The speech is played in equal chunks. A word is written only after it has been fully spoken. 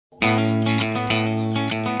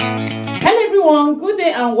everyone, good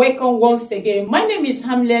day and welcome once again. My name is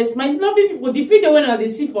Harmless. My lovely people, the video when I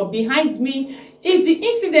see for behind me is the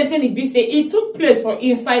incident when it took place for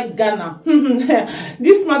inside Ghana.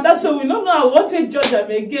 This matter, so we don't know I want to judge them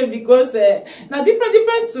again because now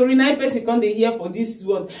different story now person come they hear for this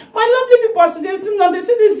one. My lovely people, so they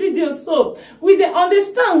see this video, so we they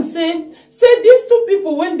understand say these two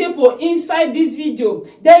people when they for inside this video,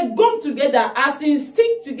 they come together as in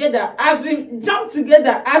stick together, as in jump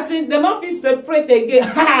together, as in they not be separate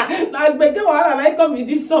again. Now I come with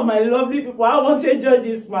this song, my lovely people. I want to judge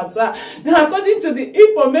this matter. Now according to the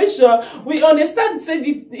information, we understand say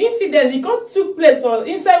the incident it took place for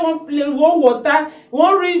inside one place, one water,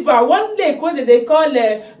 one river, one lake when they call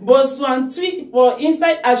Bosomtwe for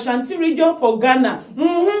inside Ashanti region for Ghana.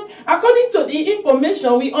 According to the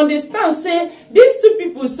information, we understand say these two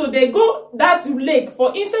people, so they go that lake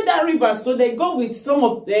for inside that river, so they go with some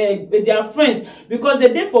of their friends because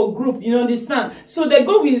they there for group, you understand. So they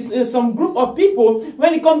go with some group of people.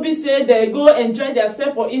 When it come be say they go enjoy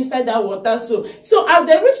themselves for inside that water. So as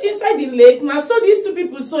they reach inside the lake, now so these two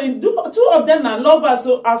people, so two of them are lovers.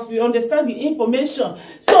 So as we understand the information,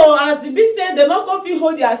 so as it be said, they not come be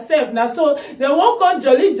hold themselves now. So they won't come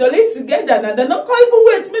jolly together now. They not come even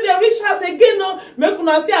wait. Maybe they reach house again. No, make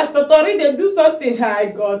una see as Totori they do something. Hi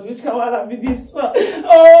God, which can wanna be this one?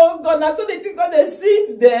 Oh God, now so they think on they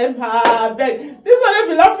sweet them. Beg. This one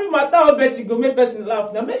be laughing matter. I bet you go make person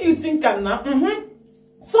laugh. Now make you think now.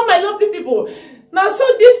 So my lovely people. Now, so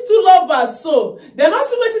these two lovers, so they're not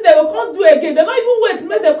see what they will come do again. They're not even wait to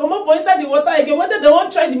make them come up for inside the water again. Whether they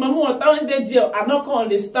won't try the Mamiwater when they deal, I not can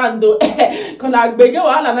understand though. Can I beg you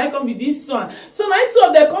all and I come with this one? So now two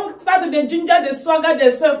of them come start to the ginger, they swagger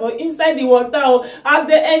themselves inside the water. As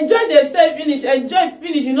they enjoy themselves,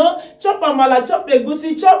 finish, you know, chop amala, chop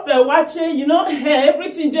egusi, chop wache, you know,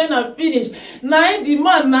 everything join and finish. Now the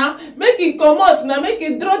man now make it come out, now make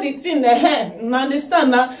it draw the thing the hair. Now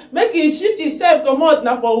understand now, make it shift itself. Come out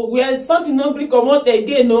now for where something not bring come out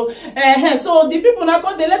again, no. So the people now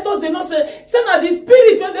come, they let us, they know say now the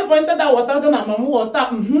spirit when they for inside that water, don't have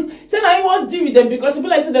Mamiwater. Say now you won't deal with them because people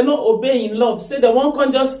like say they're not obeying love. Say they won't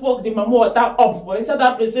come just fuck the Mamiwater up for inside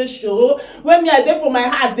that place show. When me are there for my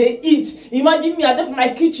house, they eat. Imagine me are there for my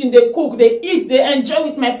kitchen, they cook, they eat, they enjoy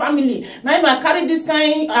with my family. Now I carry this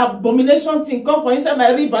kind of abomination thing come for inside my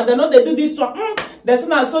river. They know they do this one. They say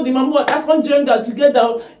now so the Mamiwater come join that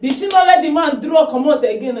together. The thing not let the man draw come out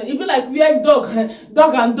again. It be like we are dog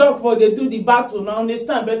and dog for they do the battle. Now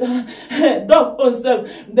understand, but dog on self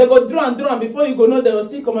they go draw and before you go know they will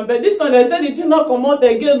still come out. But this one they say the thing not come out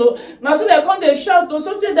again. No. Now so they come they shout to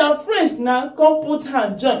so tell their friends now come put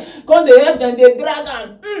hand join. Come they help them they drag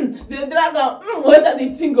and whether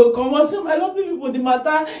the thing go come out. So my lovely people, the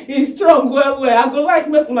matter is strong well. I go like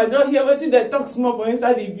make una just hear what they talk small for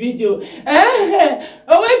inside the video.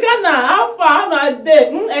 Oh Ghana, how far am I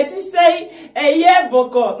there? I think say a year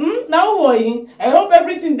boko. Now worrying. I hope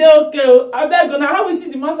everything they okay. I beg gonna how we see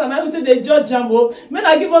the master and how we take the judge jambo. May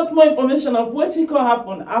I give us more information of what can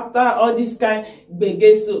happen after all this kind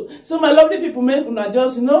bege so my lovely people, make una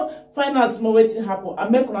just find out small waiting happen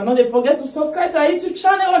and make una not forget to subscribe to our YouTube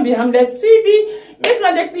channel and be Harmless TV. Make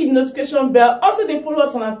una click the notification bell. Also they follow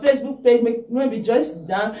us on our Facebook page. Maybe just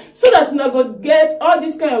down so that you not go get all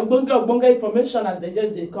this kind of bonga information as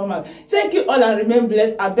they come out. Thank you all and remain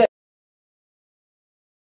blessed. I beg.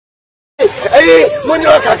 Hey,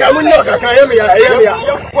 munyoka, yummy.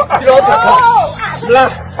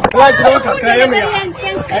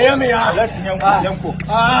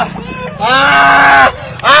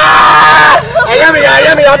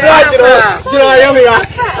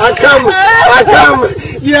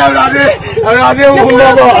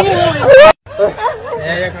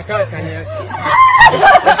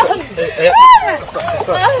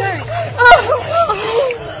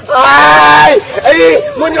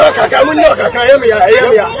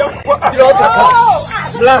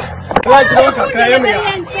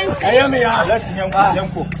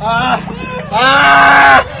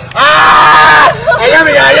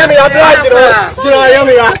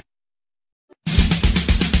 Yummy.